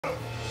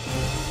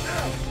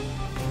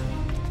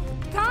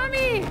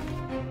Tommy!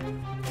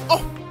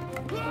 Oh!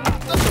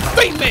 That's a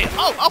big man!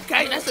 Oh,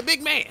 okay, that's a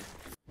big man.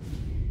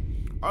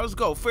 All right, let's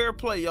go. Fair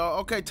play, y'all.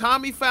 Okay,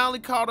 Tommy finally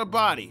caught a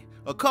body.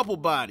 A couple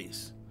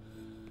bodies.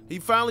 He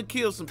finally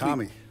killed some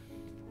Tommy, people.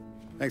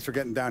 thanks for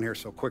getting down here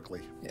so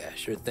quickly. Yeah,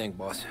 sure thing,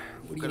 boss.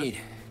 What do you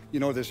need? You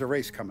know, there's a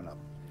race coming up.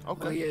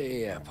 Okay. Oh,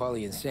 yeah.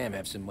 Paulie and Sam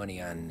have some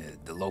money on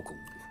the local.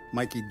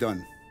 Mikey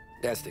Dunn.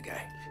 That's the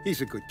guy.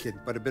 He's a good kid,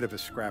 but a bit of a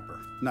scrapper.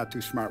 Not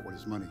too smart with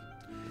his money.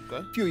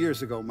 Okay. A few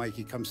years ago,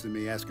 Mikey comes to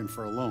me asking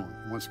for a loan.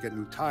 He wants to get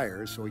new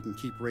tires so he can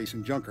keep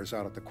racing junkers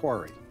out at the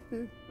quarry.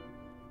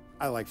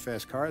 I like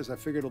fast cars. I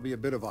figured it'll be a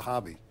bit of a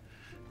hobby.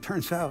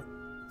 Turns out,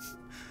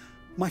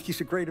 Mikey's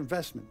a great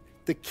investment.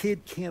 The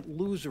kid can't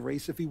lose a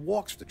race if he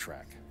walks the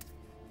track.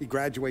 He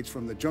graduates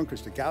from the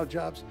junkers to gal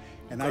jobs,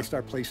 and I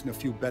start placing a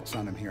few bets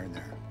on him here and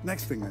there.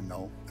 Next thing I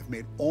know, I've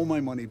made all my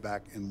money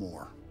back and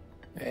more.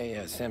 Hey,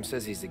 Sam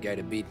says he's the guy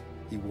to beat.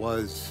 He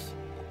was.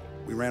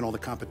 We ran all the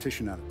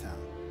competition out of town.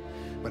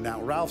 But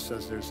now Ralph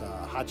says there's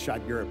a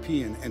hotshot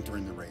European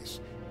entering the race,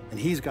 and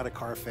he's got a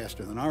car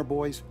faster than our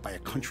boys by a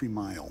country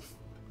mile.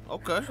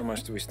 Okay. How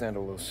much do we stand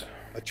to lose?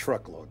 A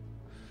truckload.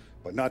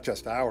 But not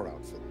just our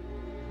outfit.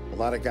 A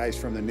lot of guys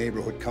from the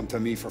neighborhood come to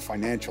me for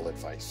financial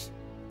advice.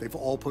 They've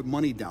all put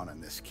money down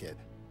on this kid.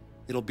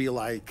 It'll be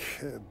like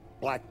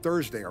Black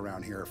Thursday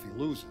around here if he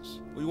loses.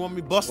 You want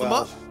me to bust him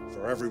up?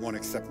 For everyone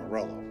except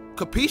Morello.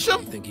 Capiche You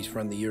him? think he's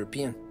from the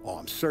European? Oh,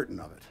 I'm certain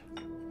of it.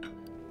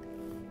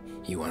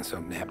 You want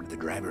something to happen to the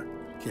driver?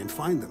 Can't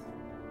find him.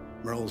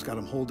 Morello's got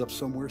him holed up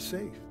somewhere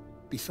safe.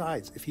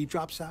 Besides, if he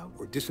drops out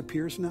or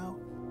disappears now,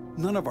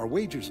 none of our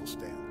wagers will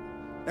stand.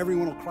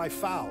 Everyone will cry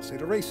foul, say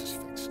the race is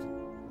fixed.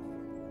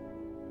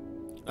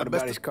 What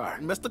about his car?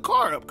 Mess the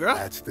car up, girl.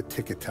 That's the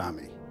ticket,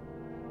 Tommy.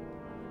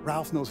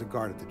 Ralph knows a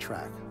guard at the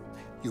track.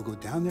 You go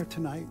down there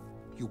tonight,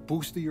 you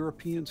boost the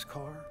European's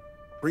car,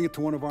 bring it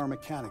to one of our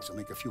mechanics, and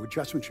make a few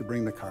adjustments, you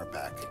bring the car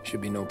back.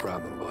 Should be no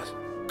problem, boss.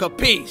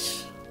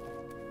 Capiche.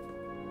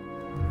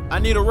 I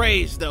need a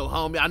raise, though,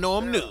 homie. I know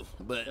I'm new,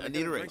 but I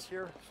need a raise.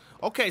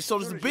 Okay, so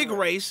there's a big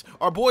race.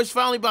 Our boy's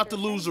finally about to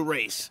lose a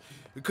race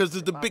because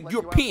there's the big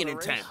European in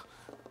town.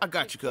 I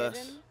got you,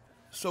 cuz.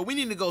 So we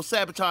need to go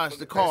sabotage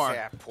the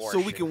car so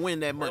we can win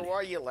that money. Where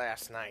were you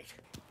last night?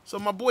 So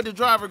my boy, the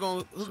driver,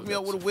 gonna hook me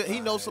up with a whip. He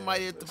knows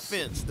somebody at the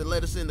fence that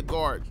let us in the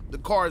guard. The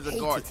cars are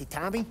guarded. Hey,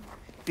 Tommy,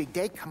 big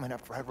day coming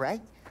up,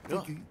 right?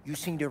 Yeah. You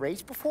seen the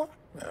race before?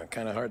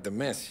 Kind of hard to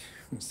miss.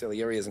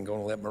 Salieri isn't going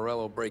to let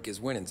Morello break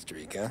his winning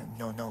streak, huh?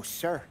 No,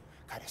 sir.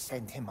 Gotta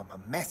send him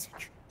a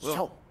message. Well.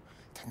 So,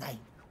 tonight,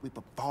 we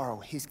will borrow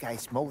his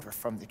guy's motor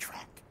from the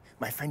track.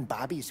 My friend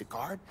Bobby is a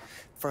guard.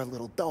 For a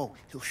little dough,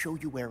 he'll show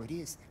you where it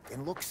is,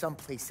 then look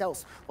someplace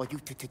else while you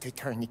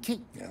turn the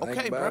key. Yeah,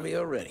 Okay, like Bobby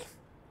already.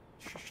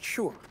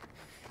 Sure.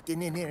 Then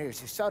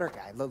there's this other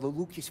guy,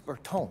 Lucas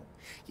Bertone.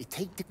 You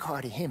take the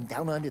car to him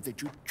down under the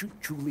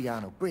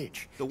Giuliano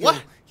Bridge. The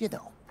what? You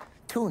know,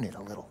 tune it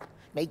a little.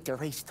 Make the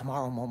race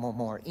tomorrow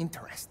more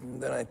interesting.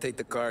 Then I take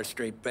the car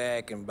straight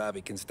back, and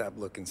Bobby can stop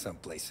looking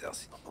someplace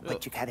else.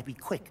 But you gotta be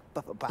quick.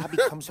 But Bobby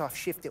comes off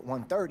shift at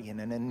 1:30,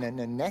 and then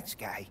the next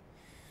guy,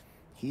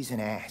 he's an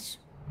ass.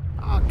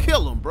 I'll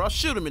kill him, bro.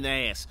 Shoot him in the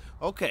ass.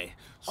 Okay,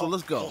 so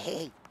let's go.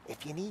 Hey,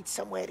 if you need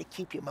somewhere to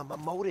keep your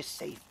motor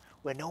safe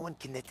where no one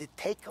can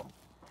take them,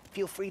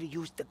 feel free to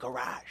use the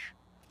garage.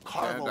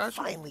 Carlo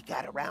finally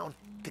got around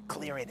to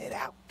clearing it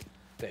out.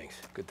 Thanks.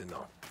 Good to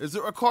know. Is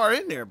there a car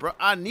in there, bro?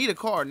 I need a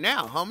car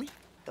now, homie.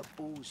 The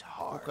booze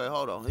hard. Okay,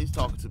 hold on. He's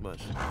talking too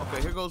much.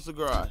 Okay, here goes the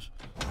garage.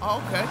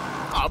 Oh, okay.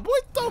 Oh, boy,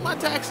 throw my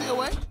taxi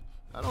away.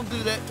 I don't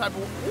do that type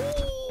of...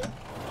 Ooh.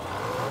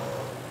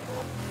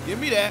 Give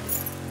me that.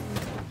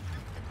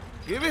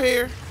 Give it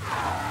here.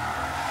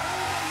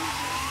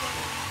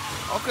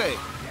 Okay.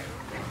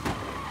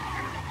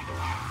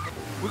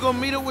 We're gonna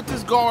meet up with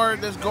this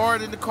guard that's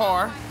guarding the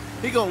car.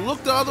 He gonna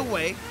look the other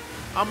way.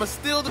 I'ma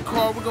steal the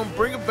car. We're gonna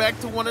bring it back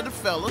to one of the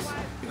fellas.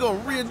 We're gonna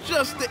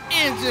readjust the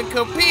engine,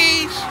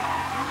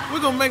 capiche?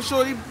 We're gonna make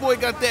sure this boy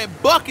got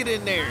that bucket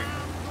in there.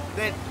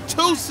 That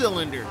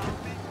 2-cylinder.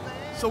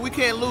 So we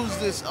can't lose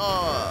this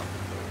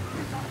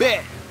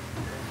bet.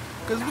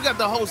 Cause we got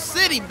the whole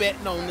city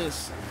betting on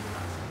this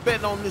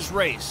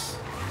race.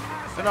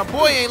 And our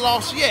boy ain't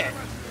lost yet.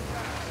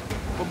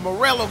 But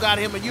Morello got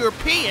him a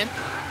European.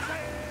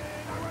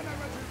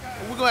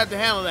 We're gonna have to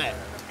handle that.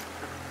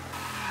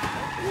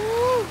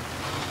 Woo.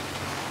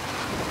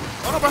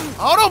 Hold on, bro.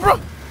 Hold on, bro.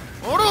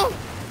 Hold on.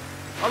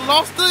 I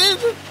lost the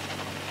engine.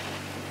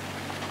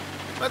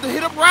 I had to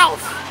hit up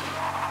Ralph.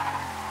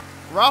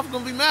 Ralph's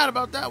gonna be mad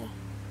about that one.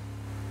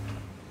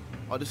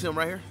 Oh, this him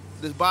right here?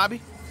 This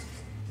Bobby?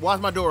 Why's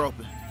my door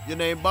open? Your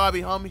name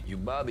Bobby, homie? You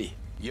Bobby?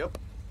 Yep.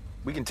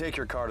 We can take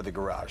your car to the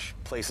garage.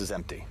 Place is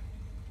empty.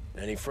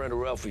 Any friend of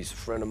Ralphie's a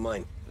friend of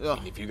mine. Yeah.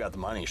 If you got the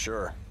money,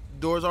 sure.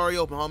 Door's already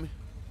open, homie.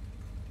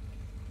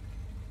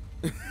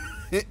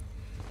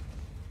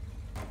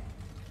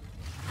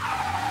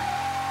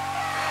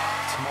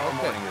 Tomorrow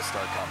morning they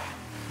start coming.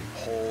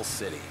 The whole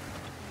city.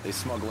 They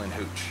smuggle in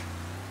hooch.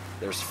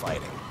 There's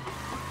fighting.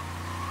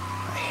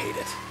 I hate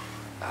it.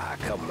 Ah,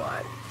 come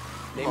on.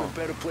 Name a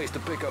better place to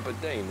pick up a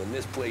dame than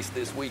this place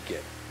this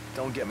weekend.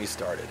 Don't get me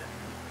started.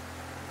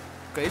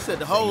 Okay, he said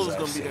the hole is Things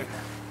gonna I've be there.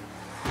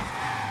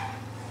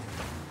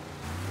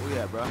 Where you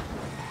at, bro?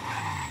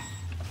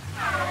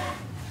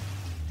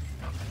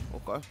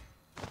 Okay.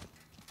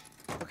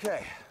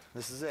 Okay,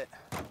 this is it.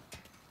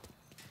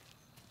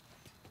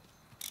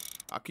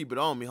 I'll keep it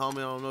on me, homie.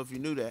 I don't know if you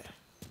knew that.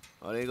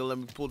 Oh, they ain't gonna let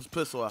me pull this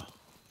pistol out.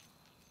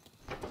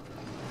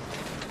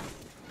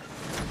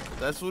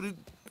 That's what it.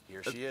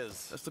 Here she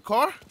is. That's the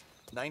car?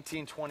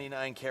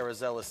 1929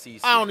 Carazella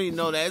CC. I don't even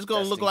know that. It's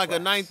gonna Best look in like a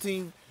class.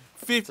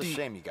 1950 It's a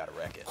shame you gotta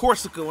wreck it.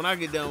 Corsica when I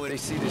get done If with they it.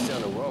 see this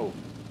on the road,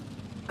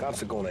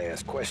 cops are gonna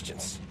ask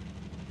questions.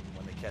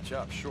 When they catch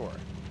up, sure.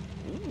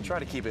 Try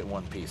to keep it in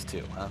one piece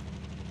too, huh?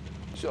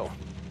 So,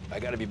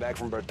 I gotta be back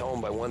from Bertone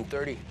by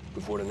 1:30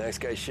 before the next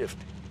guy's shift.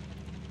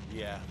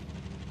 Yeah,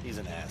 he's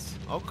an ass.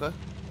 Okay.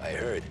 I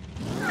heard.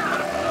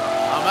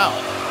 I'm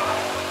out.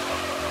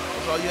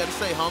 That's all you had to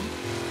say, homie.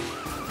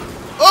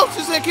 Oh,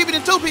 she said keep it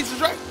in 2 pieces,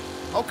 right?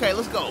 Okay,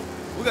 let's go.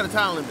 We got a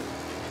time limit.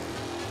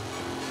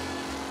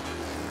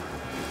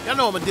 Y'all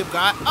know I'm a dip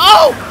guy.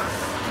 Oh!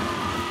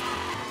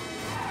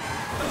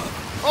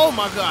 Oh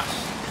my gosh.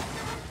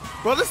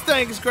 Bro, this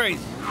thing is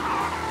crazy.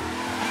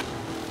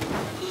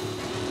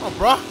 Oh,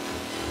 bro.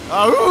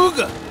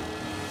 Aruga.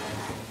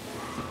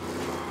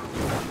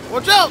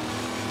 Watch out.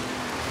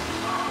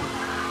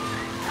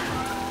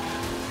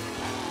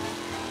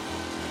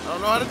 I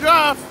don't know how to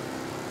drive.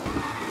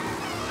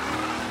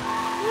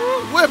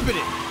 Woo, whipping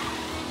it.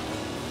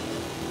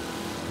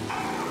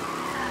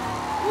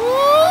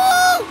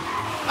 Woo!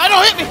 I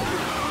don't hit me.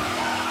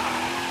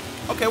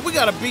 Okay, we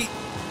gotta beat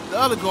the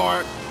other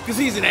guard because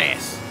he's an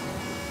ass.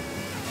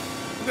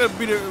 We gotta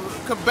beat her,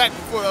 come back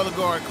before the other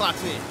guard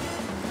clocks in.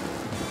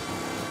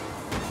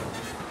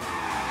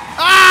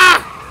 Ah!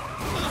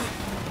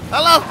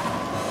 Hello?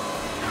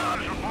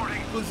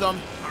 Who's A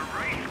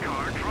race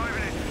car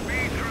driving at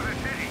speed through the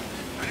city.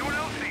 Anyone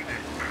else see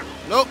this?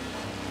 Nope.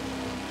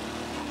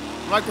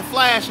 Like the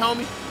Flash,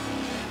 homie.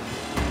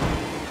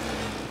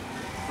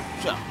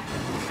 Shut up.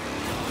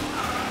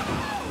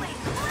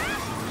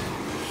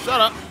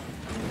 Shut up.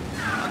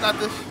 I got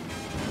this.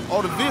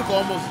 Oh, the vehicle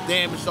almost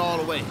damaged all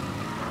the way.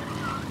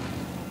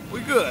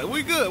 We good.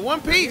 We good.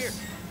 One piece.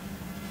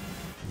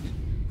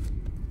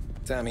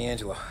 Tommy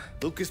Angelo.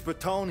 Lucas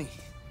Bertoni.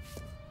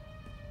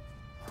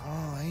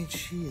 Oh, ain't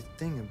she a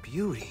thing of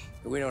beauty?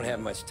 We don't have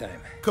much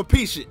time.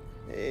 Capiche it.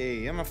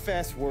 Hey, I'm a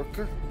fast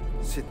worker.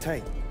 Sit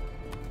tight.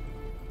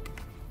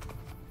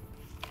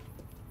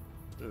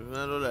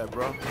 Handle that,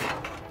 bro.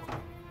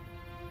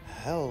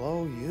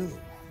 Hello, you.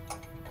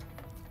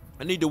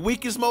 I need the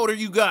weakest motor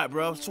you got,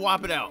 bro.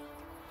 Swap it out.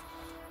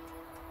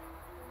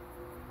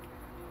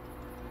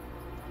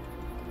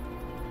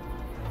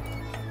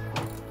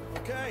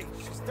 Okay,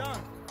 she's done.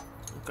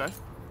 Okay.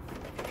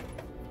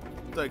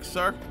 Thanks,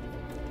 sir.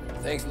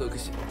 Thanks,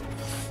 Lucas.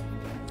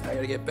 I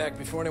gotta get back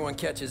before anyone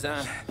catches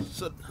on.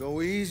 So,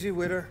 Go easy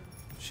with her.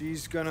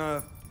 She's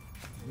gonna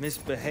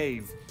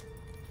misbehave.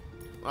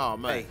 oh,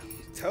 man. Hey,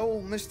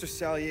 tell Mr.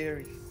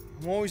 Salieri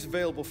I'm always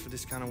available for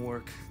this kind of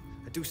work.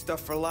 I do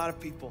stuff for a lot of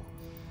people,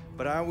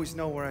 but I always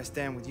know where I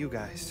stand with you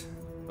guys.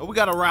 Oh, we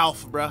got a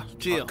Ralph, bro.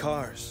 Chill. On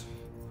cars,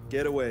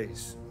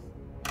 getaways,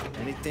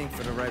 anything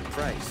for the right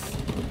price.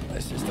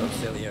 Let's just hope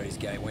Salieri's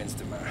guy wins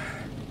tomorrow.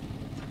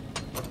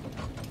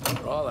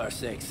 For all our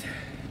sakes.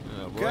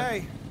 Yeah, boy.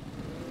 Okay,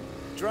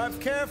 drive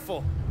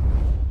careful.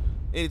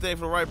 Anything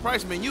for the right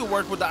price, man. You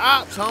work with the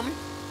ops, homie.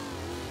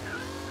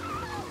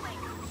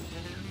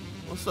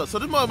 What's up? So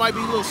this mother might be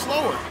a little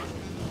slower.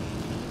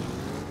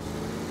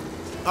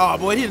 Oh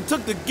boy, he done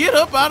took the get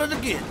up out of the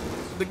get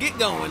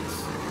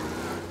goings.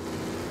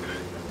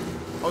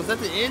 Oh, is that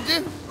the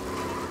engine?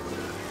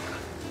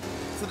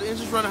 So the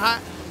engine's running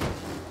hot?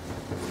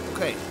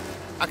 Okay,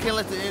 I can't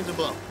let the engine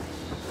blow.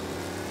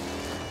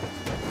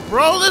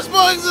 Bro, this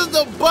boy's in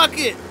the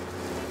bucket.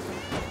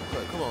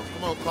 Okay, come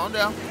on, calm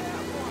down.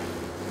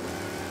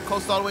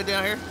 Coast all the way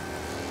down here.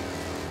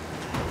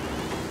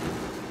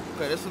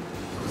 Okay, this is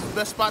the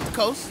best spot to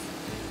coast.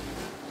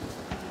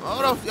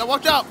 Hold on, y'all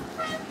watch out.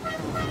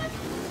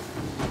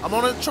 I'm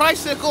on a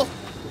tricycle.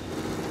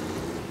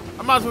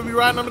 I might as well be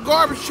riding on the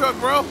garbage truck,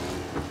 bro.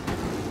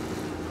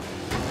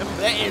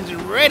 That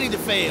engine ready to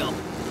fail.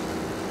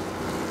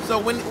 So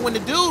when the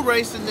dude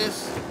racing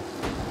this,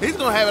 he's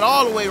gonna have it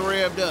all the way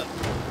revved up.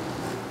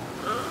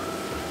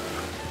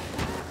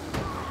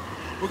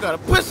 We gotta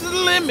push the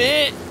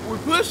limit. We're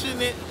pushing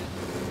it.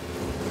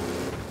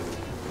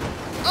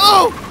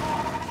 Oh!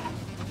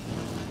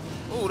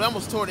 Ooh, that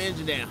almost tore the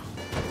engine down.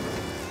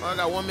 Oh, I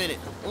got 1 minute.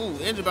 Ooh,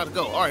 the engine about to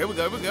go. All right, here we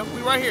go,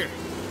 We right here.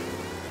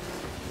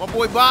 My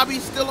boy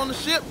Bobby's still on the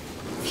ship.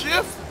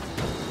 Shift?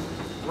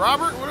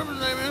 Robert, whatever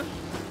his name is.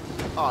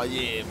 Oh,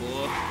 yeah,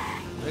 boy.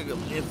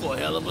 They're in for a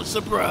hell of a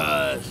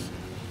surprise.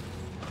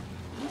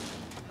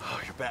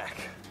 Oh, you're back.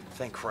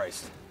 Thank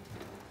Christ.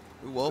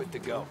 We woke.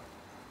 Good to go.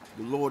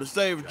 The Lord and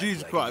Savior,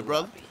 Jesus Christ,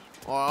 brother.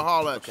 All right,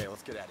 holla at Okay, you.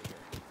 let's get out of here.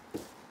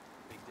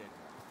 Big day.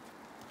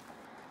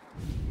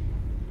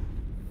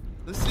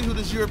 Let's see who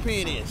this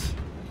European is.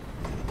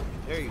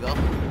 There you go.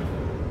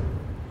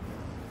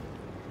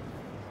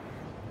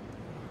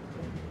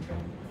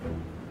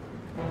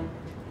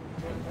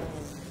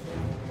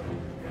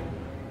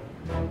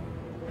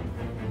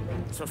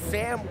 So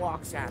Sam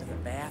walks out of the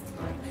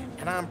bathroom,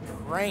 and I'm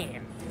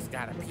praying he's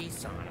got a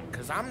piece on him,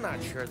 because I'm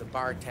not sure the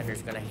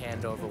bartender's gonna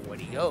hand over what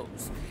he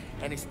owes.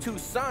 And his two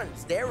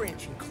sons, they're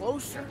inching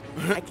closer.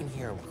 I can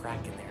hear them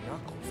cracking their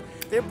knuckles.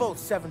 They're both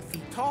 7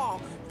 feet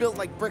tall, built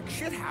like brick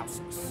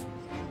shithouses.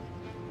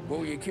 What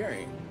were you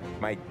carrying?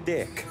 My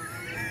dick.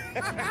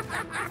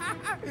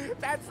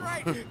 That's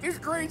right. This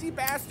crazy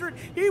bastard,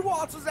 he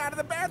waltzes out of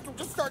the bathroom,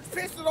 just starts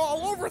pissing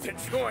all over the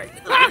joint.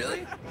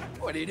 Really?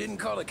 What, he didn't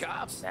call the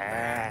cops?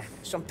 Nah,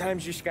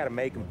 sometimes you just gotta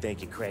make them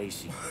think you're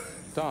crazy.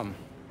 Tom,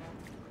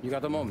 you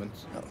got a moment?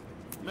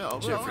 No,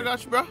 I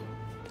got you, bro.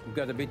 We've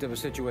got a bit of a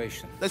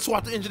situation. Let's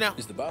swap the engine out.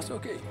 Is the boss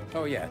okay?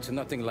 Oh yeah, it's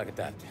nothing like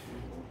that.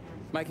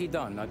 Mikey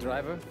Dunn, our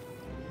driver.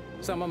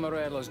 Some of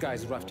Morello's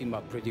guys roughed him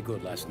up pretty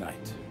good last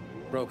night.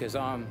 Broke his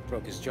arm,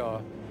 broke his jaw.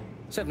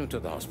 Sent him to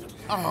the hospital.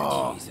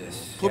 Oh,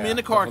 Jesus. put me in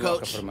the car, tough luck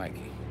coach. for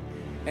Mikey.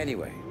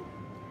 Anyway,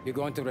 you're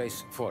going to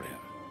race for him.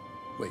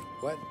 Wait,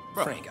 what?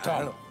 Bro, Frank, I Tom,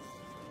 don't know.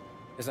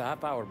 there's a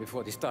half hour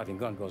before the starting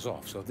gun goes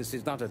off, so this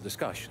is not a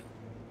discussion.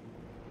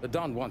 The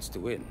Don wants to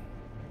win,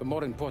 but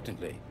more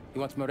importantly, he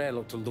wants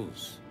Morello to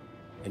lose.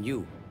 And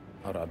you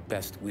are our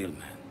best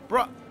wheelman.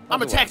 Bro, I'm a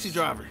Otherwise, taxi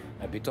driver.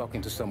 I'd be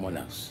talking to someone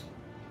else.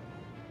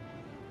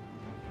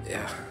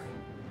 Yeah.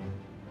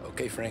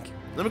 Okay, Frank.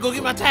 Let me go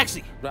get my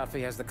taxi.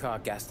 Rafi has the car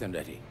gassed and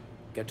ready.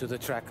 Get to the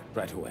track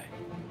right away.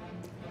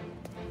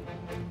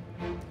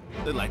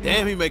 They're like,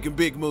 damn, he making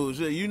big moves.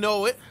 Yeah, you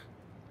know it.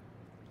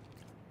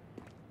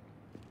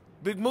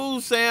 Big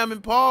moves, Sam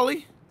and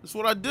Paulie. That's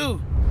what I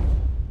do.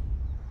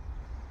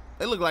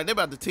 They look like they're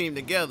about to team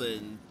together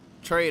and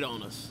trade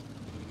on us.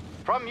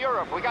 From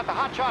Europe, we got the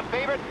hotshot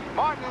favorite,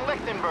 Martin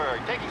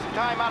Lichtenberg, taking some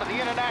time out of the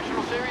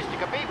International Series to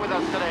compete with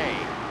us today.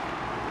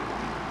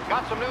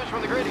 Got some news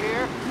from the grid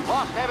here.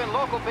 Lost Heaven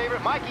local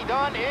favorite Mikey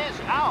Dunn is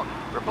out.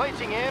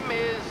 Replacing him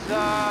is,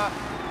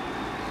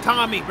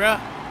 Tommy, bruh.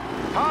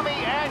 Tommy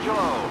Angelo.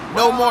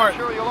 No well, more. I'm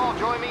sure you'll all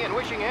join me in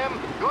wishing him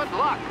good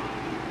luck.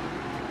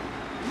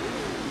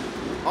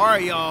 All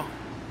right, y'all.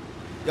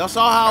 Y'all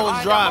saw how I was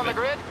Lined up on the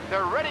driving. grid,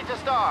 they're ready to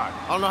start.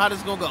 I don't know how this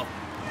is gonna go.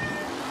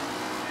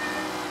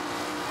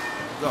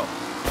 Go.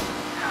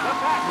 The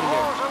pack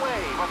rolls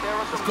away, but there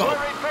are some Let's go.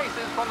 worried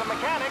faces from the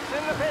mechanics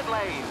in the pit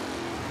lane.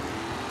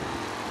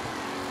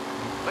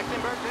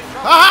 Lichtenberg's in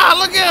charge. Ah,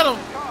 look at him.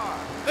 Car.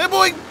 That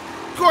boy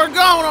car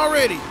gone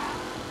already.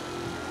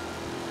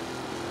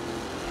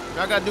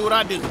 I gotta do what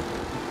I do.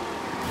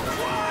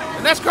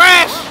 And that's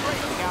Crash.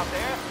 Racing out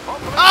there.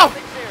 Hopefully Oh.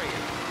 nothing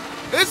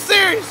serious. It's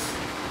serious.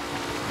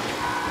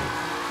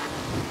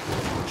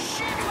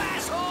 Shit, you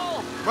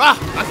asshole!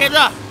 Bruh, I can't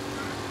drive.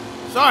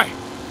 Sorry.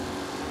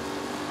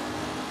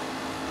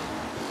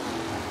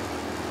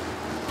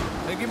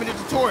 They give me the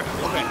tutorial.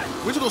 Okay,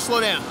 we're just gonna slow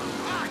down.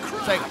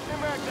 Take it.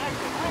 Lichtenberg's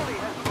exit really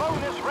has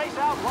blown this race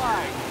out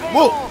wide. They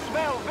Whoa. all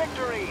smell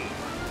victory.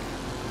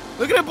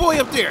 Look at that boy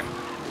up there.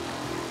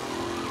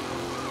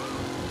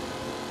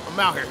 I'm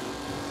out here.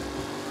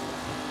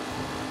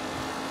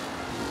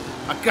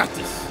 I got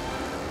this.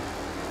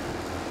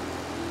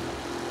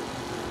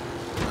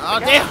 Oh,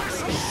 damn.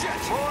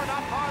 Four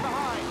not far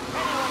behind.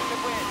 Anyone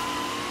could win.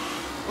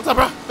 What's up,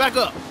 bro? Back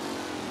up.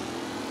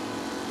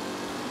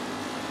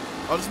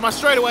 Oh, this is my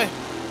straightaway.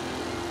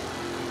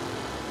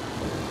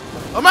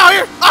 I'm out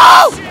here.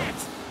 Oh!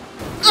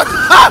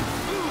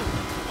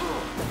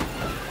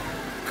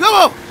 Come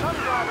on. Some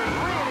drivers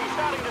really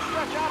starting to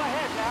stretch out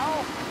ahead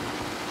now.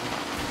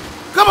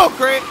 Come on,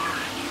 Craig.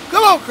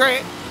 Come on,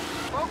 Craig.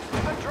 Folks,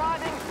 the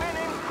driving's been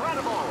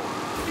incredible.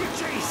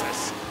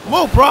 Jesus! Come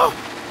on, bro.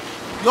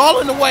 Y'all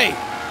in the way.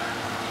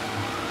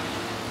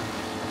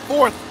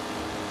 Fourth.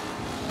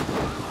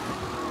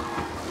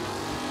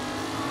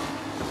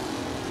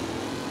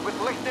 With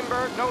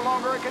Lichtenberg no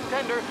longer a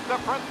contender, the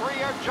front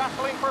three are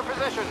jostling for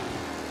position.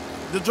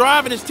 The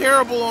driving is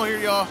terrible on here,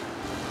 y'all.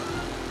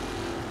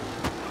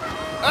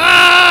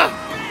 Ah!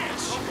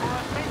 Look for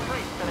a safe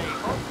race today,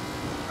 folks.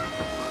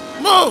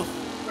 Move!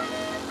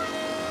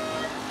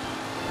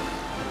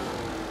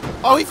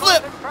 Oh, he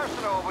flipped. Nothing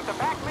personal with the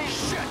back lead.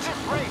 This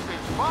race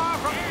is far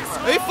from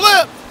over. He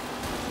flipped.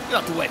 Get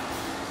out the way.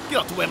 Get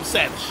out the way, I'm a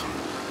savage.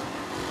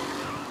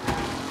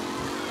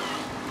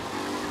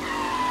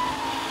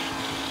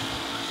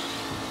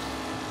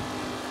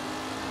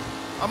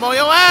 I'm on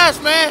your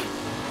ass, man.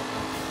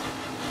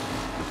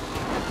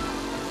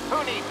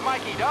 Who needs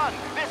Mikey Dunn?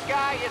 This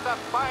guy is a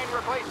fine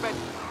replacement.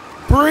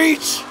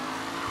 Breach.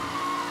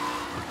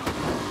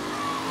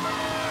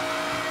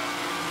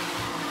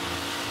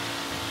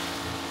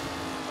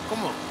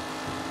 Come on.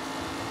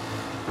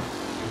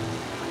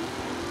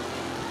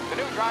 The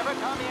new driver,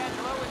 Tommy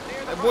Angelo, is near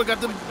the That boy got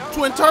them with no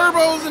twin problem.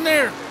 turbos in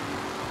there.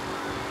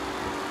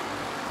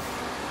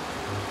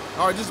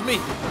 All right, just me.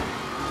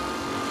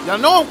 Y'all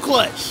know I'm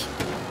clutch.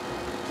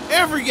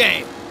 Every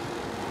game.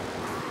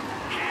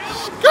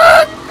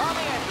 Skirt!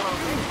 Tommy Angelo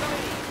takes the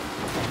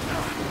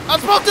lead. I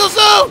spoke too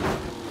soon.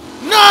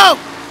 No!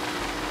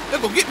 They're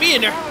gonna get me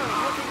in there.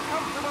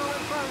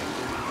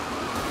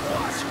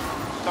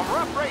 Some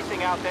rough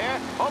racing out there.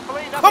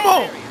 Hopefully nothing Come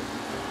on. serious.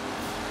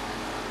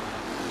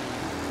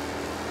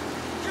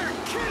 You're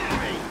kidding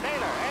me!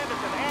 Taylor,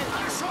 Anderson, and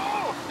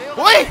still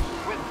Wait!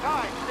 with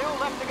time still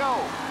left to go.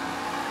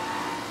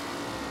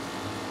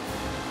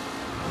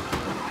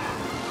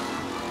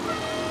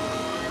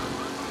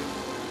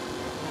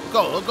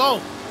 Go, let's go.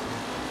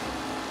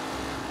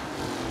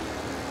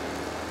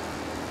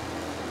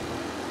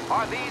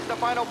 Are these the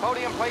final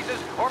podium places,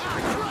 or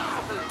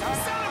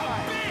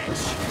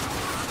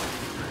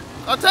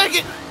I'll take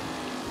it.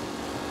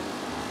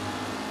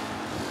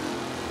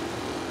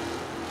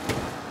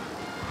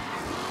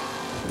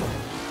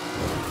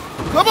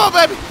 Come on,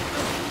 baby.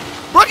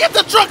 Bro, get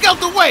the truck out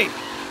the way.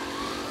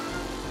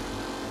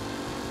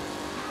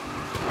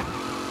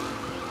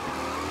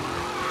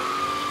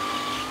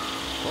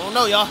 Oh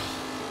no, y'all.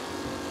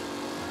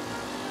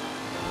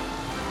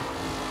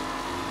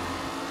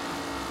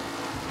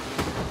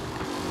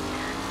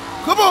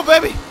 Come on,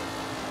 baby.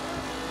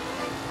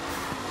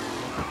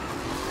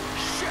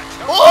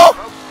 Oh!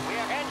 we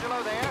have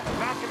Angelo there,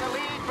 back in the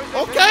lead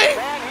position. Okay.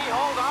 Can he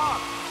hold on?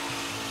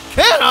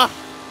 Can I?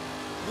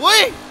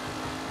 Wait.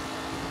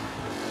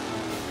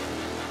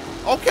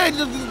 Okay,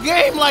 the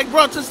game like,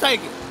 bro, just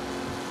take it.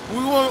 We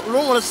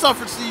don't want to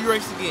suffer to see you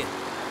race again.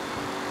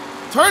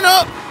 Turn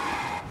up.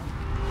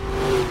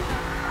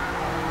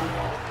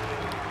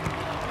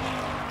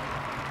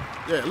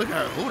 Yeah, look at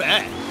her. Who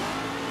that?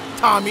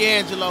 Tommy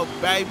Angelo,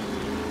 baby.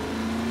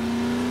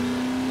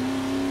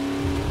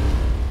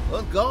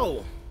 Let's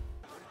go.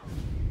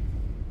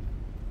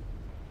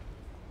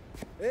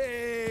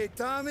 Hey,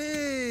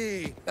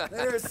 Tommy!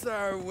 There's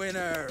our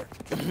winner.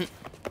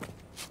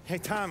 Hey,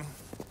 Tom.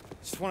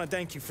 Just want to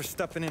thank you for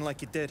stepping in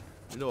like you did.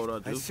 You know what I I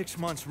do? had 6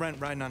 months rent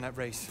riding on that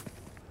race.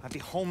 I'd be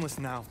homeless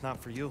now if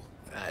not for you.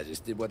 I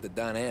just did what the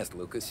Don asked,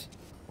 Lucas.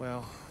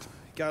 Well,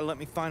 you gotta let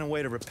me find a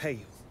way to repay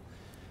you.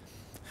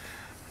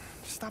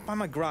 Stop by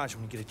my garage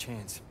when you get a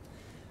chance.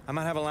 I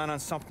might have a line on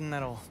something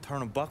that'll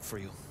turn $1 for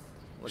you.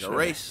 Like a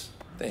race.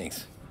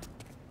 Thanks.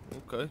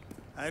 Okay.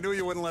 I knew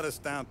you wouldn't let us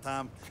down,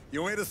 Tom.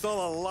 You made us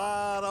all a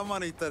lot of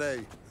money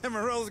today. And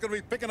Morello's gonna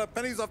be picking up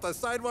pennies off the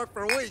sidewalk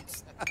for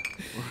weeks.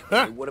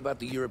 Hey, what about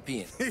the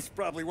European? He's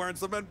probably wearing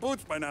cement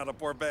boots by now, the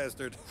poor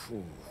bastard.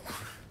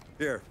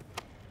 Here.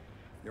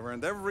 You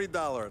earned every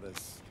dollar of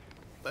this.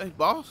 Thanks,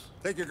 boss.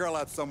 Take your girl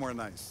out somewhere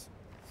nice.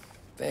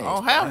 Thanks. I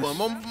don't have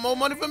one. More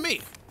money for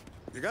me.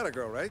 You got a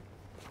girl, right?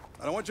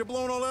 I don't want you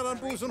blowing all that on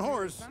booze and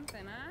whores.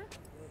 Something, huh?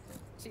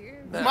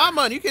 Cheers. It's my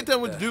money. You can't tell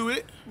me what to do with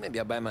it. Maybe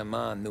I'll buy my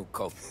mom a new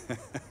coat.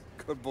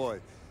 Good boy.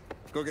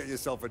 Go get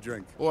yourself a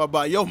drink. Or I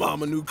buy your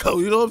mom a new coat.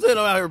 You know what I'm saying?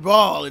 I'm out here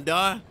balling,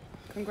 Don.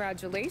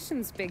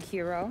 Congratulations, big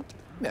hero.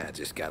 Nah, I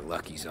just got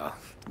lucky's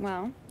off.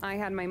 Well, I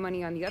had my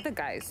money on the other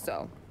guys,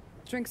 so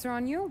drinks are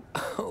on you.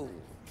 Oh.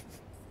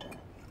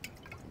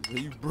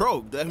 You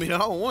broke. That means I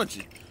don't want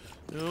you.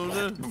 You know what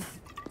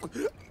I'm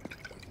saying?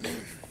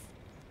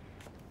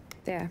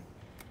 There.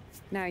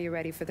 Now you're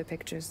ready for the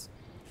pictures.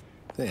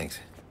 Thanks.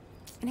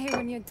 And hey,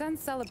 when you're done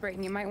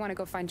celebrating, you might want to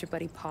go find your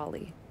buddy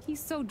Paulie. He's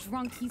so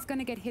drunk, he's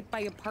gonna get hit by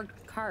a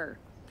parked car.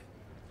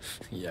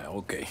 Yeah,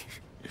 okay.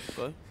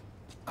 Okay.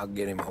 I'll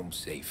get him home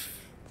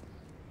safe.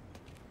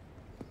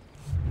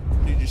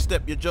 Did you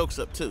step your jokes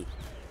up too?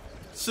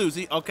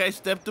 Susie, okay,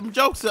 step them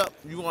jokes up.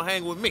 You gonna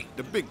hang with me,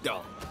 the big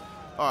dog.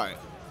 All right.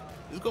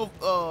 Let's go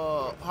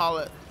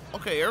holler.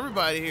 Okay,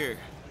 everybody here.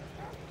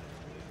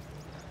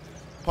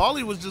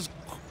 Paulie was just,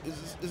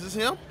 is this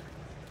him?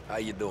 How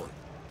you doing?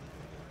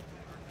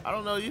 I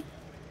don't know you.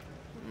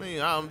 I mean,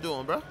 how I'm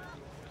doing, bro.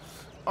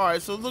 All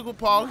right, so look at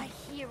Paulie. My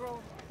hero.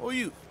 Oh,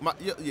 you?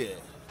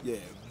 Yeah.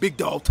 Big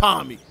dog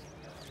Tommy.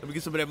 Let me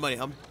get some of that money,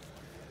 homie.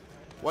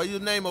 Why your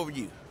name over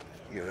you?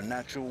 You're a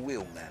natural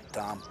wheel man,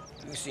 Tom.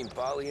 You seen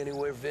Polly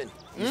anywhere, Vin?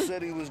 He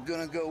said he was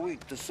gonna go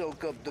eat to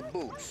soak up the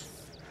booze.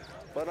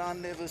 But I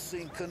never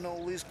seen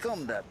cannolis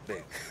come that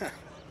big.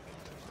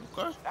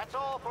 Okay. That's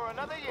all for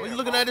another year. What are you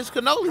looking at his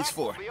cannolis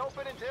for? Will be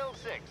open until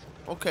 6.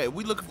 Okay,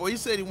 we looking for. He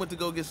said he went to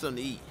go get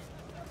something to eat.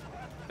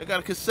 They got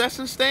a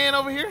concession stand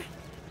over here.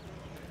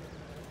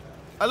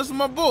 Hey, listen,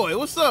 my boy.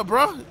 What's up,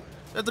 bro?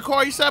 That the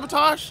car you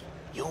sabotaged?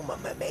 You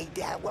made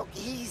that look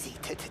easy,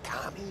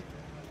 Tommy.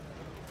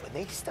 When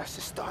they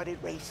started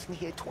racing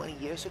here 20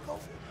 years ago,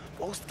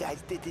 most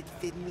guys didn't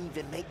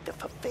even make the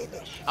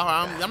finish. All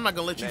right, I'm not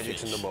gonna let you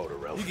Magic's finish. in the motor,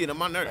 Ralph. You get on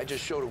my nerves. I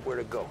just showed him where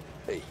to go.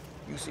 Hey,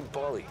 you seen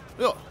Polly?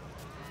 Yeah.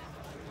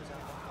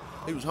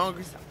 He was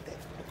hungry?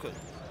 Okay.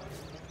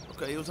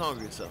 Okay, he was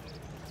hungry or something.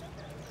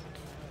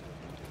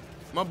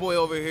 My boy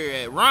over here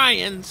at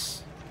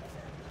Ryan's.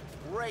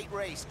 Great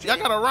race, Y'all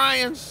got a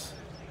Ryan's?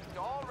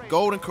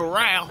 Golden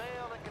Corral.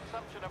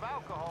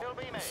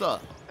 What's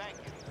up?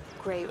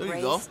 Great There you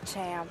race, go.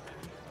 champ.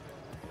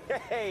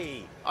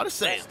 Hey! Oh, the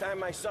same. Last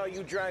time I saw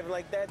you driving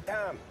like that,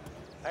 Tom,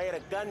 I had a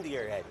gun to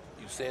your head.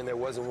 You saying there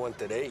wasn't one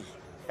today?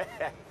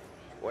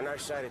 When our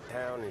side of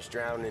town is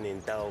drowning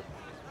in dough,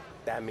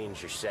 that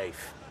means you're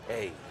safe.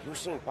 Hey, you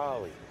seen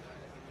Polly?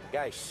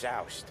 Guy's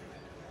soused.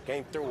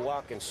 Came through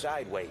walking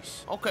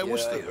sideways. Okay, Yeah,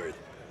 I heard.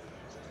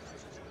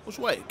 which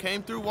way?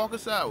 Came through walking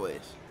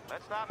sideways.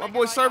 My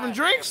boy serving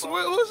drinks?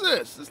 Who's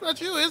this? It's not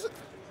you, is it?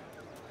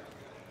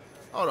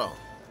 Hold on.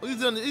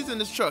 He's in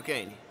this truck,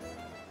 ain't he?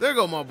 There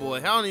go my boy.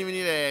 I don't even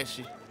need to ask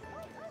you.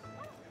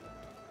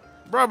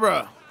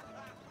 Bruh.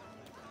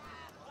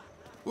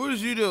 What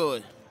is you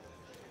doing?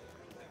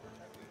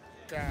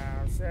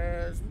 Cow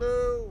says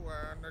moo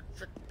and the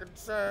chicken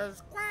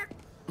says quack.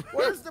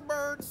 What does the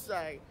bird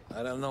say?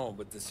 I don't know,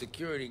 but the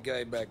security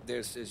guy back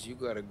there says you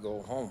gotta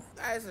go home.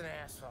 Guy's an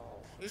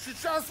asshole. You should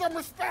show some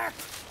respect.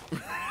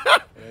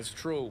 That's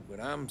true, but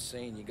I'm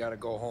saying you gotta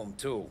go home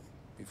too,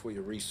 before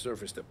you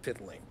resurface the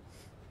pit lane.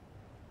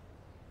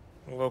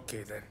 Well,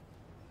 okay then.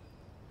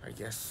 I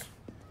guess.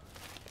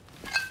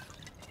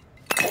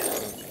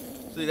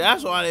 See,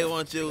 that's why they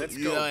want your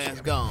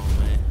ass gone,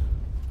 man.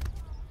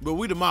 But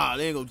we the mob,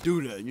 they ain't gonna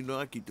do that. You know,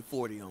 I keep the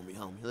 40 on me,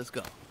 homie. Let's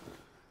go.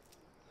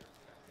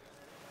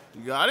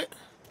 You got it?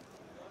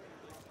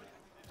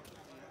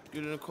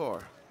 Get in the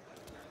car.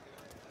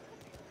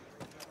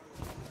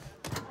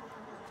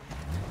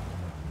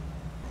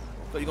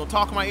 So you gonna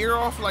talk my ear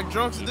off like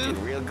drunks do? You did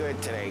real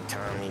good today,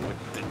 Tommy,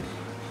 with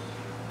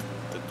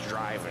the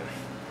driving.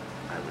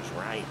 I was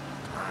right.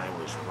 I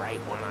was right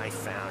when I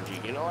found you.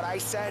 You know what I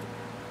said?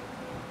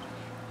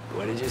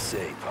 What did you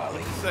say, Polly?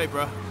 What did you say,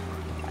 bro?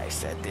 I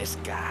said this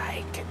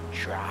guy can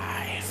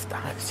drive,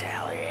 Don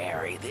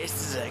Salieri. This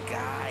is a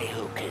guy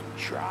who can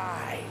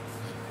drive.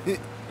 And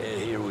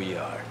here we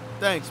are.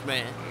 Thanks,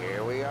 man.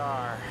 Here we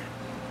are.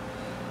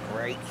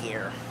 Right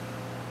here.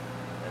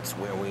 That's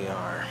where we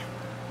are.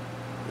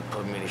 You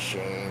put me to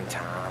shame,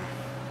 Tom.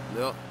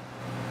 Yep.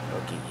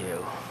 Look at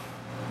you.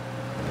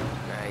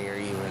 Now you're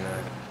even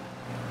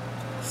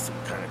some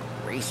kind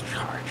of race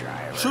car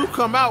driver. Truth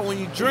come out when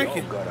you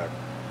drinking. You're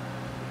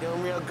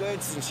doing real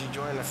good since you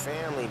joined the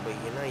family, but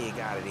you know you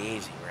got it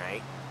easy,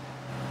 right?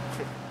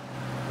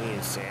 Me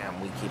and Sam,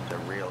 we keep the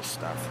real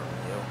stuff from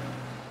you.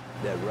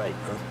 That right,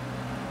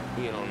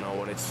 huh? You don't know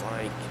what it's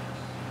like.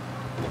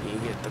 You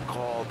get the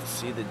call to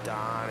see the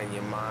Don and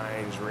your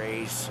mind's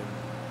race and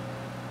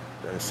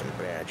done some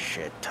bad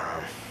shit,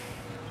 Tom.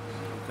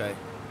 Okay.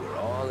 We're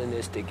all in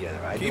this together.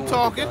 I Keep do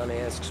talking. what the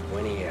Don asks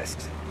when he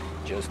asks.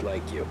 Just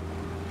like you.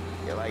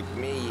 You're like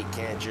me, you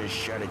can't just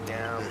shut it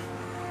down.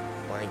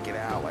 Blank it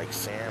out like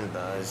Sam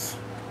does.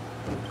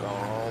 Go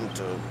home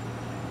to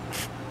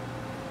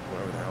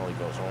wherever the hell he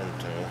goes home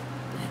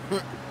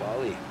to.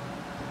 Polly,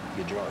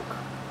 you're drunk.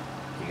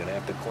 You're gonna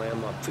have to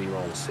clam up for your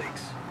own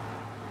sakes.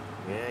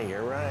 Yeah,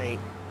 you're right.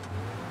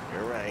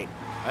 You're right.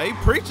 Hey, he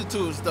preaching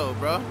to us though,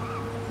 bro.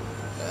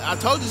 I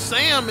told you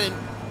Sam and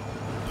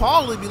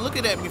Paulie be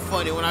looking at me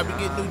funny when I be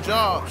getting new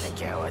jobs. I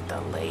get with the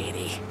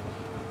lady.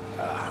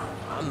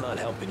 I'm not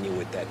helping you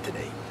with that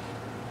today.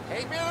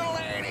 Take me to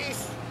the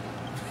ladies.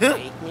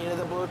 Take me to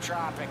the Blue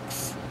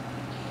Tropics.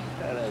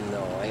 I don't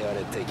know. I ought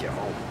to take you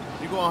home.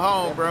 You going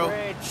home, The bro?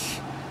 bridge.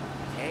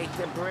 Take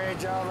the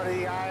bridge over to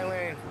the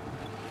island.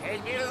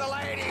 Take me to the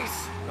ladies.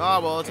 Oh,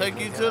 well, I'll take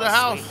you to the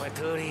house. Sweet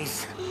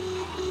patooties.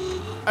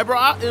 Hey,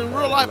 bro, in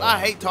real life, I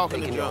hate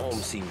talking to Taking you home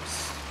drunks.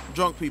 seems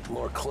Drunk people.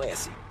 more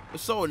classy.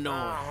 It's so annoying.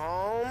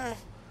 Home?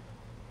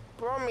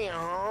 Brought me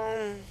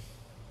home.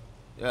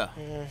 Yeah.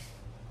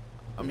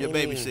 I'm your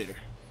Maybe- babysitter.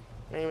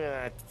 Maybe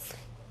that's,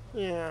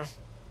 yeah,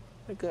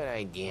 a good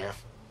idea.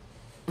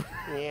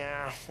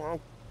 Yeah, well,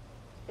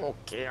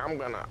 okay, I'm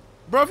gonna.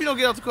 Bro, if you don't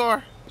get out the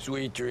car.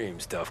 Sweet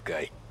dreams, tough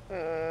guy.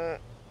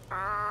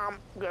 I'm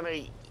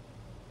gonna.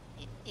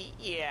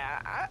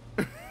 Yeah,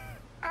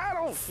 I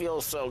don't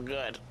feel so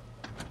good.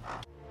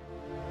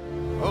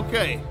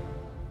 Okay.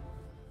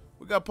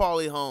 We got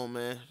Paulie home,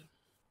 man.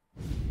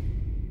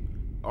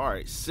 All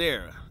right,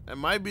 Sarah. That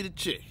might be the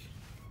chick.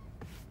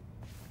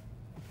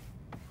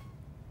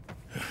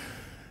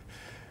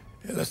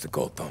 Hey, that's the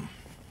call, Tom.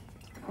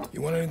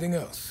 You want anything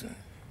else?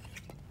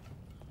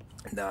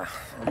 Nah,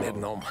 I'm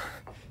heading home.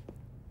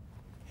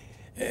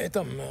 Hey,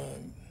 Tom,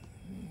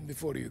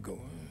 before you go,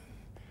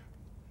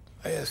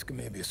 I ask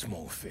maybe a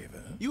small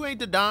favor. You ain't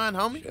the Don,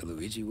 homie. Sure,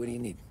 Luigi, what do you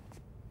need?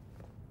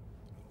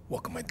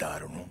 Welcome my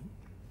daughter home.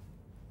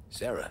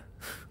 Sarah?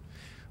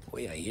 The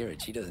way I hear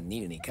it, she doesn't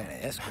need any kind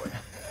of escort.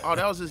 Oh,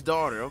 that was his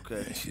daughter.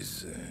 Okay.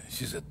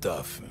 She's a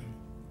tough.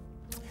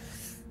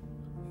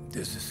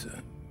 This is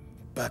a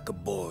pack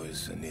of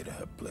boys near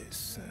her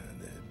place.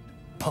 They're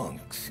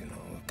punks, you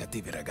know,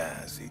 cattivi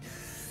ragazzi.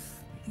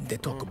 They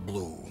talk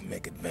blue,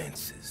 make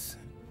advances.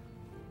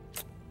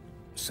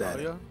 Sad.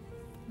 Oh, yeah?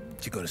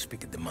 She's gonna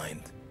speak at the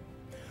mind.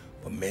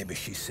 But maybe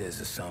she says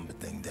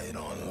something they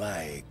don't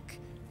like.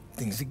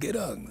 Things get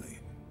ugly.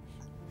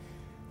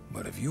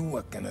 But if you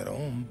working at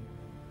home,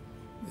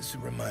 this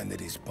reminder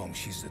these punks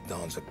she's the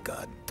Don's a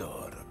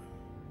goddaughter.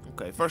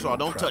 Okay, first of all,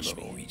 don't touch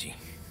me. Luigi.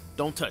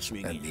 Don't touch me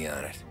again. I'd be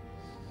honored.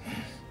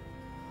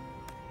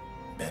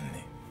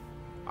 Benny.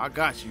 I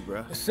got you,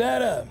 bro.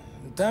 Sarah,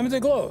 time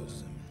to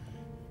close.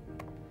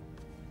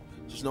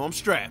 Just know I'm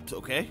strapped,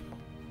 okay?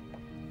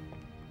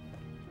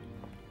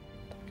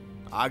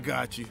 I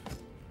got you.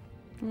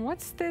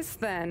 What's this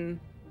then?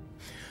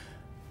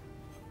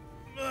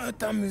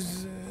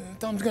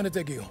 Tom's gonna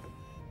take you.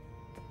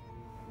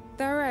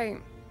 All right.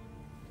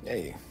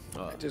 Hey,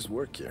 I just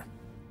work here.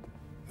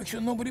 Make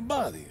sure nobody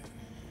bother you.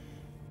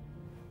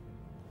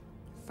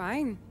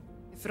 Fine.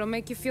 If it'll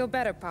make you feel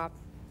better, Pop.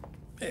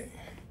 Hey.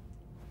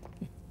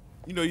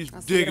 You know he's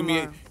I'll see you digging me.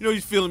 tomorrow. You know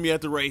he's feeling me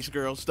at the race,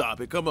 girl.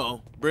 Stop it. Come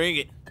on. Bring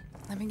it.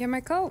 Let me get my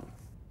coat.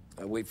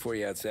 I'll wait for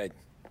you outside.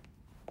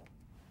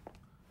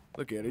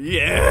 Look at her.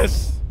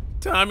 Yes!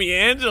 Tommy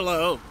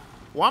Angelo.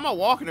 Why am I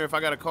walking her if I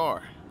got a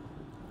car?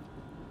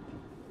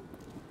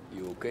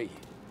 You okay?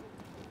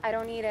 I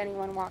don't need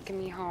anyone walking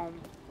me home.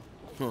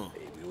 Huh.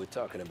 Hey, we were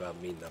talking about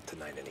meeting up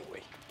tonight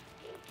anyway.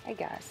 I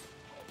guess.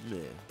 Yeah.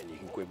 And you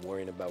can quit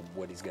worrying about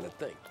what he's gonna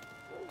think.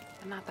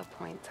 Not the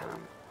point,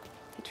 Tom.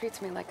 He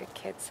treats me like a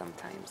kid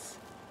sometimes.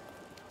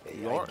 Hey,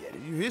 You I are. get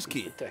it. You his He's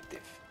kid.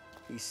 detective.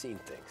 He's seen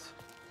things.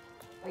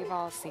 We've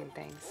all seen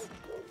things.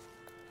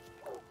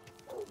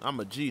 I'm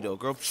a G though,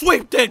 girl.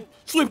 Sweep that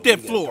We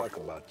floor. gotta talk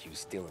about you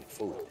stealing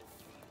food.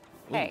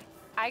 Hey,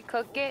 I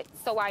cook it,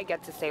 so I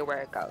get to say where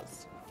it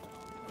goes.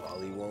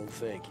 Wally won't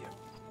thank you.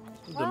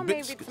 Well,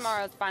 maybe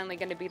tomorrow's finally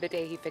gonna be the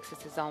day he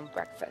fixes his own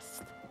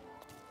breakfast.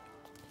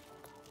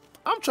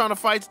 I'm trying to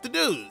fight the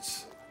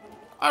dudes.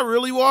 I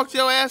really walked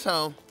your ass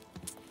home.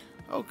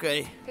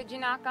 Okay. Could you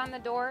knock on the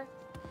door?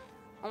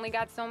 Only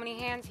got so many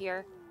hands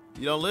here.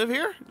 You don't live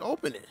here?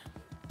 Open it.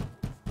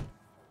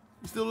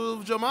 You still live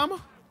with your mama?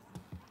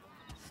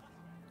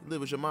 You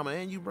live with your mama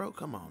and you, bro?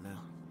 Come on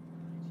now.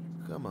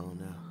 Come on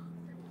now.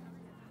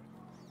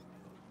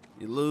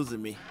 You're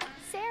losing me.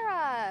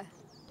 Sarah!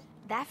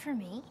 That for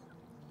me?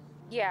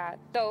 Yeah,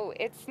 though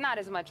it's not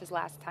as much as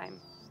last time.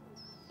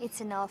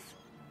 It's enough.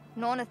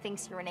 Nona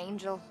thinks you're an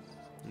angel.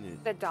 Yeah.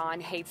 The Don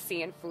hates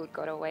seeing food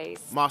go to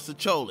waste.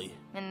 Massacholi.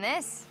 And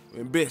this?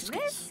 And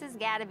biscuits. This has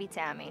gotta be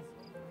Tommy.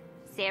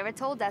 Sarah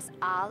told us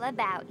all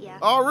about you.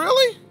 Oh,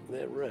 really?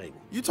 That right.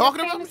 You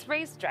talking about me? Famous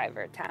race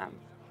driver, Tom.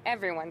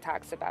 Everyone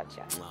talks about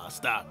you. Aw,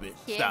 stop it.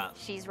 Yeah, Stop.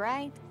 she's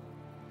right.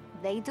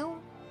 They do.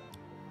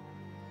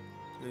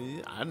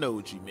 Yeah, I know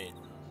what you meant.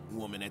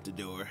 Woman at the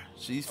door.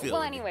 She's feeling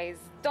Well, it. anyways,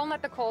 don't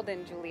let the cold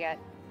in, Juliet.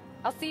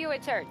 I'll see you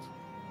at church.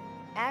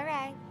 All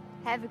right.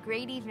 Have a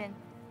great evening.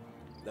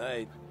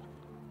 Night.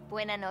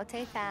 Buena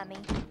noche, Tommy.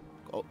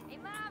 Oh, Hey,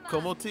 Mama.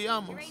 como te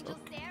amo? Your angel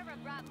Okay. Sarah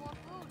brought more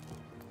food.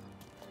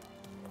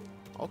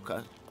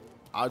 Okay.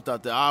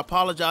 I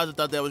apologize. I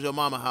thought that was your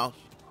mama house.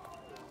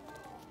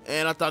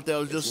 And I thought that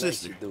was your It's nice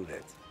sister. you do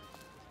that.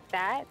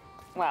 That?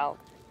 Well,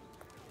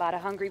 a lot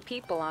of hungry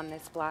people on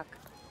this block.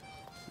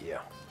 Yeah.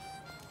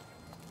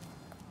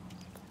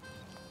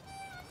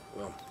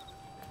 Well,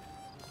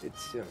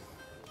 it's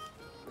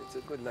a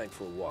good night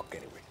for a walk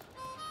anyway.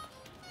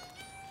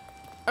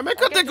 I mean,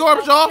 cut Get that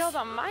garbage yourself off. killed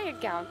on my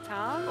account,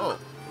 Tom. Oh.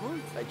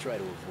 I try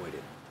to avoid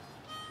it.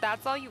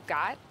 That's all you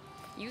got?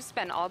 You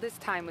spend all this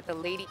time with a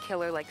lady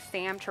killer like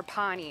Sam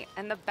Trapani,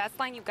 and the best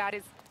line you got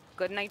is,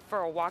 "Good night for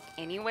a walk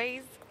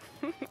anyways."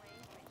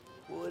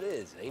 Well, it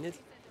is, ain't it?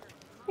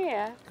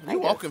 Yeah, I You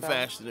guess walking so.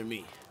 faster than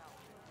me.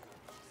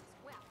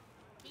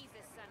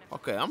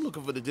 Okay, I'm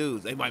looking for the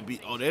dudes. They might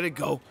be. Oh, there they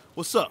go.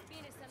 What's up?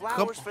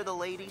 Flowers for the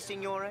lady,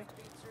 signore?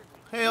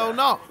 Hell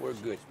no. We're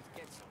good.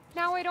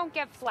 Now I don't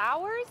get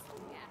flowers?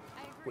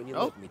 When you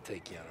Oh. let me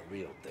take you on a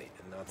real date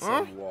and not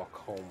Huh? some walk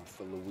home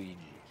for Luigi.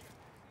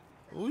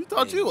 Who you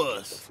thought you Maybe get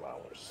was? the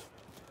flowers.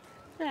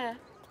 Yeah,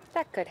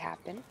 that could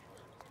happen.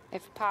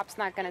 If Pop's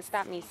not gonna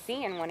stop me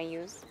seeing one of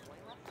yous.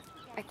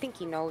 I think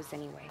he knows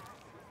anyway.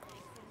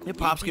 Your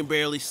pops can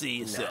barely see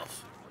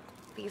himself.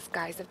 These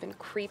guys have been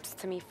creeps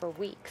to me for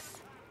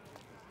weeks.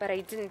 But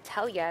I didn't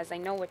tell you as I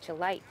know what you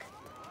like.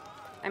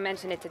 I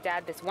mentioned it to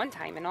Dad this one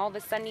time, and all of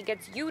a sudden he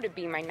gets you to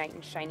be my knight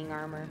in shining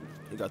armor.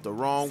 You got the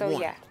wrong So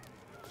one. yeah,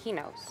 he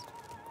knows.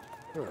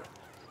 Huh.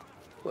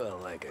 Well,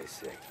 like I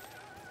say,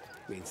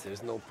 means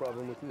there's no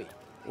problem with me.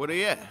 Where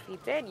they at? If he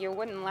did, you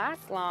wouldn't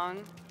last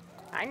long.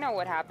 I know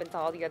what happened to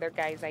all the other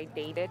guys I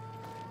dated.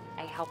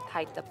 I helped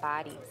hide the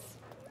bodies.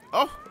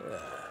 Oh.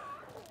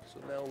 So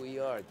now we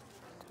are.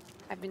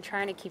 I've been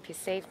trying to keep you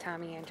safe,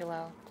 Tommy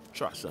Angelo.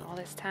 Try something. All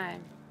this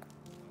time.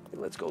 Hey,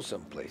 let's go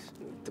someplace.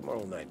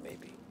 Tomorrow night,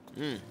 maybe.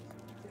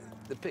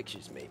 The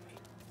pictures, maybe.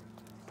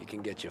 You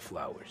can get your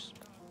flowers.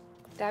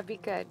 That'd be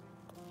good.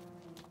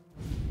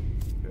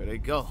 There they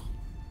go.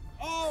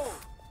 Oh!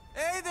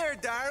 Hey there,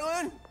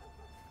 darling!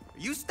 Are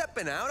you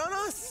stepping out on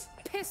us?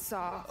 Piss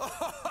off.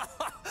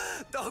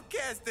 Don't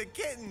cast a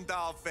kitten,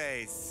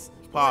 dollface.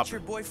 Pop. Let your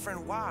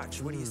boyfriend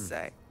watch. What do you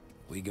say?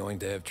 We going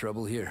to have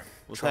trouble here.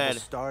 Trouble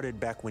started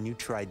back when you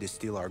tried to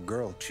steal our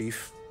girl,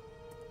 Chief.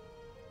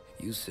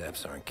 You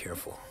saps aren't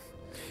careful.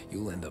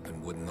 You'll end up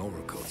in wooden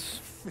overcoats.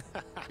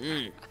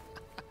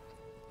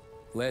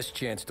 Last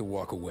chance to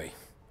walk away.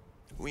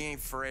 We ain't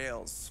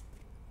frails.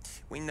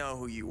 We know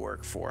who you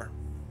work for.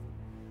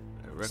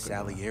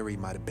 Salieri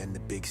might have been the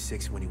big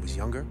six when he was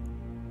younger,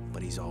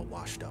 but he's all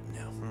washed up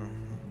now.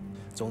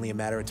 It's only a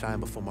matter of time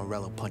before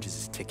Morello punches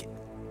his ticket.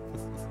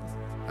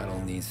 I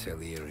don't need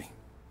Salieri.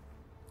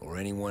 Or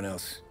anyone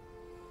else.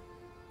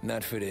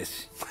 Not for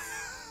this.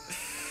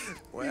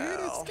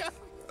 Well,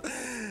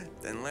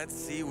 Then let's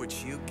see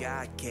what you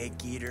got,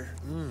 cake eater.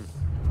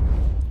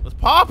 Let's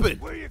pop it.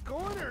 Where you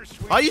going there,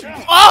 sweet? How you?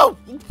 Jack? Oh!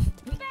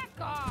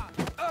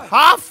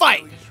 High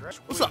fight.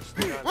 What's up?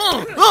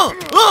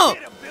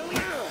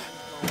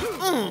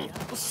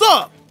 What's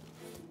up?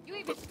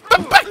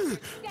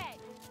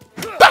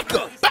 Back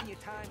up.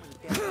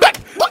 Back.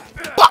 What?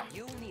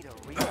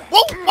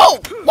 Whoa! Whoa!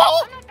 Whoa!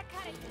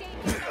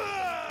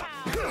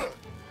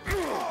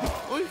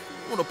 Oi,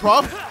 want a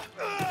problem?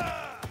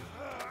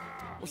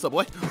 What's up,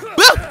 boy?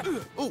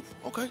 Oh,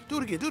 okay. Do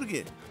it again. Do it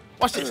again.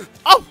 Watch this.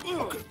 Oh!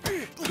 Okay.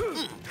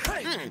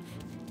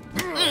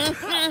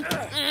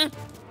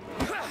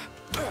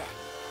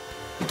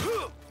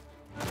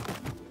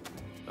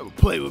 Never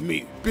play with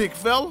me, big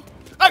fella.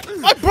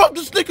 I broke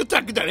the sneak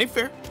attack. That ain't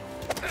fair.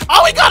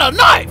 Oh, he got a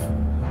knife.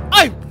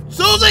 Hey,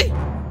 Susie,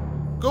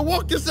 go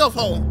walk yourself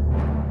home.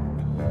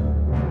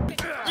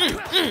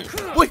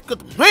 Wait, got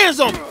the hands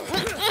on me.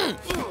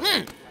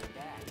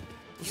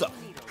 What's up?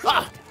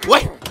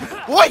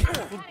 Wait,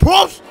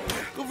 pros,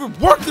 go for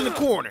work in the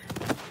corner.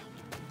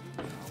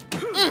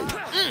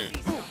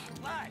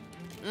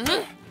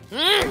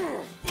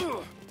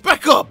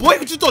 Back up, boy.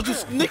 What you thought you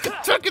sneak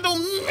attacking on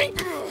me?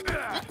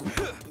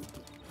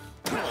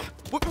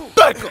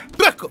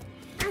 Back up.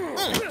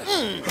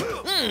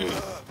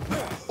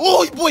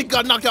 Oh, your boy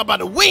got knocked out by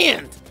the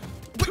wind.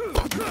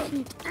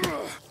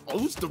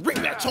 Oh, it's the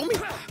rematch, homie.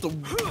 The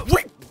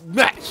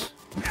rematch.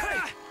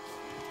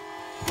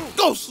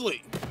 Go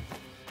sleep.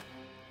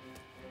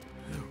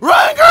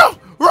 Run, girl,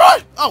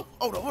 run. Oh,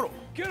 hold on.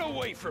 Get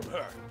away from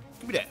her.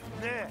 Give me that.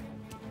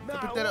 Nah,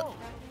 Pick that up.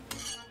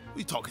 Who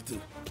you talking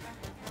to?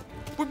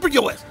 Bring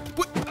your ass.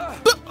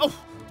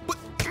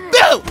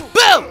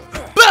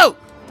 Bill.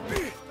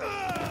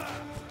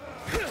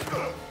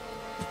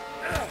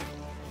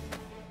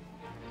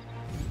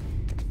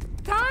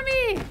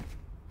 Tommy!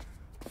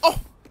 Oh,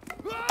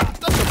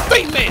 that's a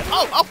big man.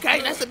 Oh, okay,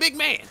 that's a big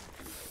man.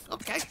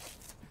 Okay.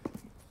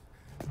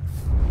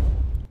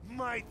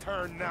 my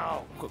turn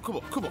now. Come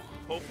on.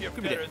 Hope you're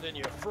better than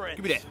your friend.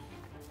 Give me that.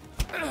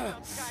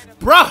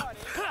 Bruh!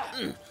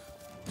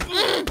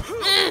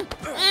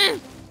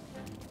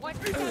 Once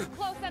you get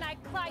close and I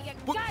claw your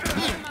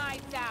goddamn eyes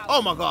out.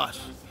 Oh my gosh.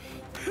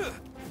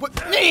 What?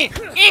 I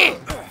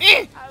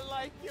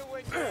like you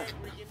when you're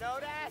angry, you know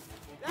that?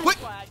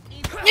 That's why I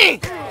keep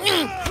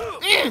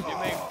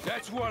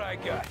That's what I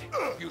got,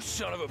 you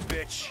son of a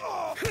bitch.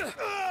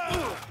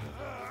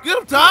 Get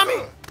him,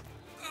 Tommy!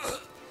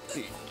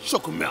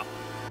 Choke him out.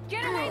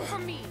 Get away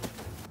from me!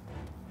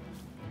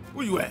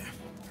 Where you at?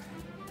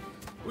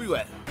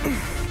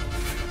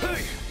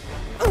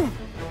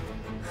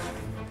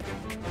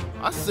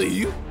 I see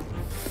you.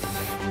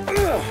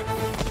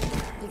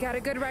 You got a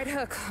good right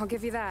hook, I'll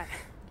give you that.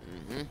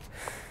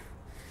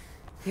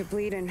 You're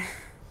bleeding.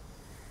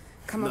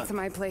 Come up to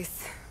my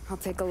place. I'll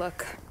take a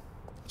look.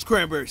 It's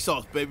cranberry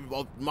sauce, baby.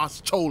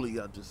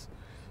 Macholi, I just,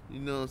 you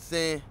know what I'm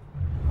saying?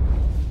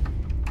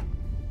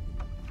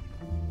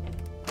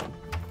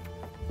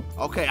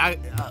 Okay, I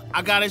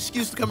got an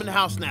excuse to come in the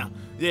house now.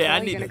 Yeah, Well, I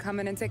need you gonna come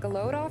in and take a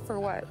load off, or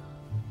what?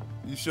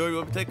 You sure you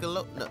want me to take a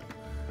load? No.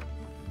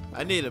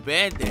 I need a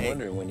bad day. I'm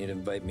wondering when you'd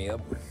invite me up.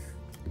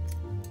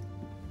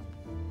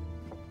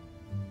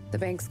 The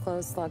bank's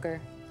closed, Slugger.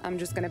 I'm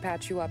just gonna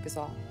patch you up is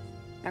all.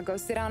 Now go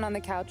sit down on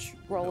the couch,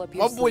 roll up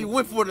your My boy sleeve.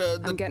 went for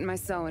the I'm getting my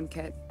sewing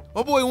kit.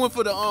 My boy went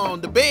for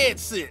the bed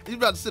sit. He's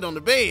about to sit on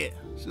the bed.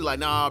 She's like,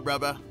 nah,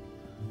 brother.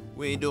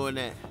 We ain't doing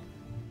that.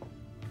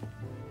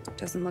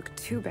 Doesn't look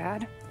too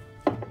bad.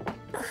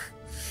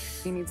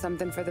 You need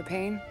something for the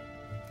pain?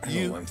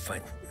 You? I'm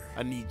fine.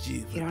 I need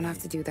you. You don't have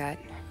to do that.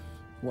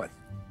 What?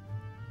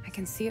 I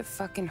can see it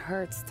fucking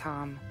hurts,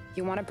 Tom.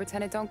 You want to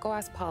pretend it don't? Go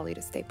ask Polly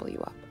to staple you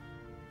up.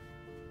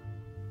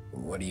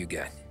 What do you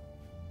got?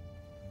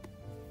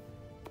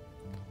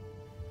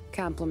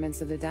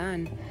 Compliments of the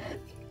Don.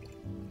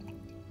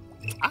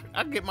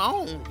 I get my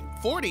own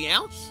 40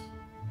 ounce.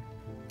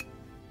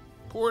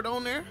 Pour it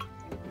on there.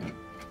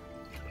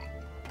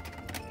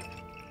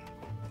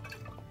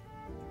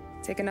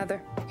 Take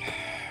another.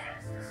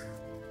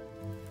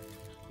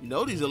 You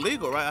know these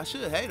illegal, right? I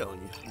should hate on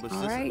you. But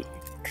All right.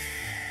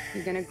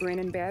 You gonna grin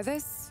and bear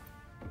this?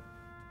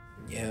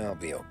 Yeah, I'll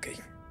be okay.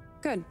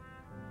 Good.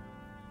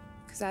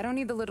 Because I don't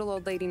need the little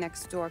old lady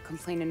next door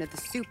complaining to the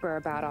super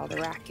about all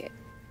the racket.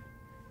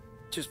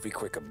 Just be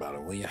quick about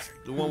it, will you?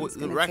 The one with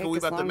the racket we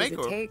about to make,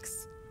 or?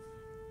 Takes.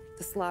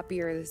 The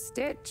sloppier the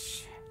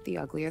stitch, the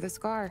uglier the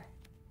scar.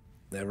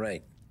 That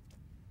right.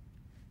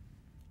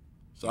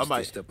 So I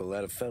might stitched up a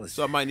lot of fellas.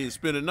 So I might need to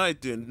spend a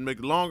night then to make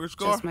a longer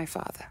scar. Just my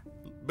father.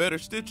 Better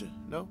stitching,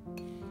 no?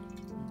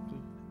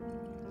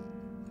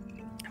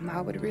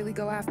 Ma would really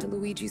go after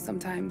Luigi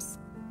sometimes.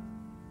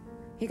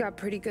 He got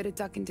pretty good at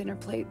ducking dinner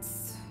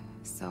plates.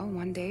 So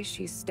one day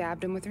she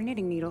stabbed him with her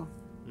knitting needle.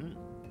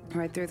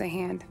 Right through the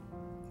hand.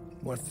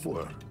 What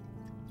for?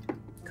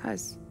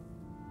 'Cause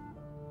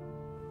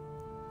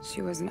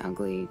she was an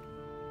ugly,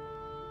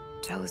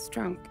 jealous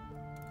drunk.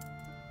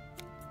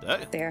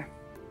 Damn. There.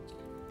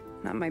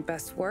 Not my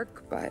best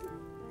work, but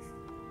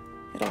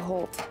it'll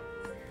hold.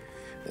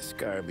 This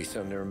scar will be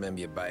something to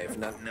remember you by, if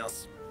nothing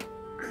else.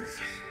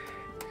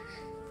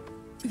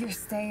 You're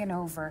staying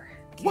over.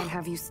 Can't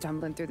have you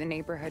stumbling through the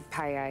neighborhood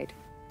pie-eyed.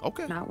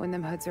 Okay. Not when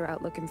them hoods are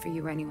out looking for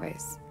you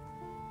anyways.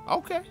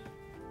 Okay.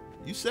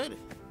 You said it.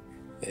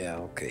 Yeah,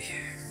 okay.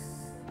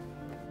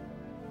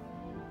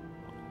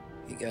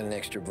 You got an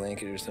extra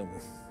blanket or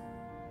something?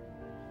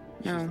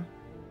 No.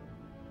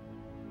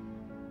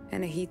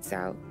 And the heat's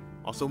out.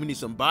 Also, we need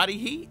some body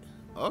heat?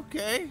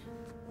 Okay.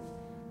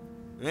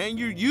 And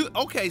you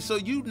okay, so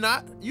you don't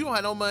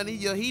have no money,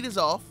 your heat is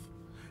off.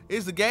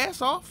 Is the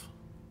gas off?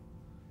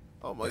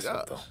 Oh my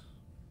God.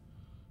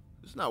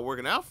 It's not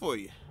working out for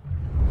you.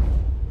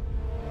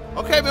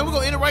 Okay, man, we're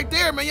gonna end it right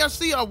there, man. Y'all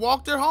see, I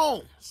walked her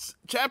home.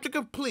 Chapter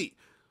complete.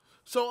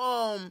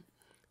 So,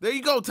 there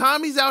you go.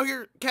 Tommy's out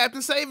here,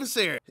 Captain Saving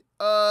Sarah.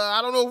 I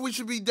don't know if we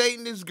should be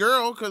dating this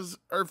girl because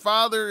her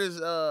father is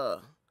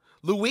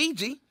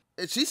Luigi.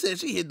 And she said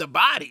she hid the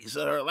bodies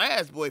of her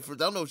last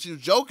boyfriend. I don't know if she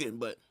was joking,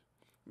 but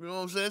you know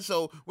what I'm saying?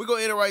 So we're going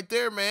to end it right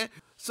there, man.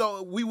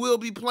 So we will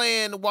be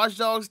playing Watch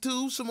Dogs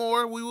 2 some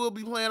more. We will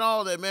be playing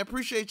all that, man.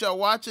 Appreciate y'all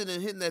watching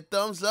and hitting that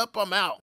thumbs up. I'm out.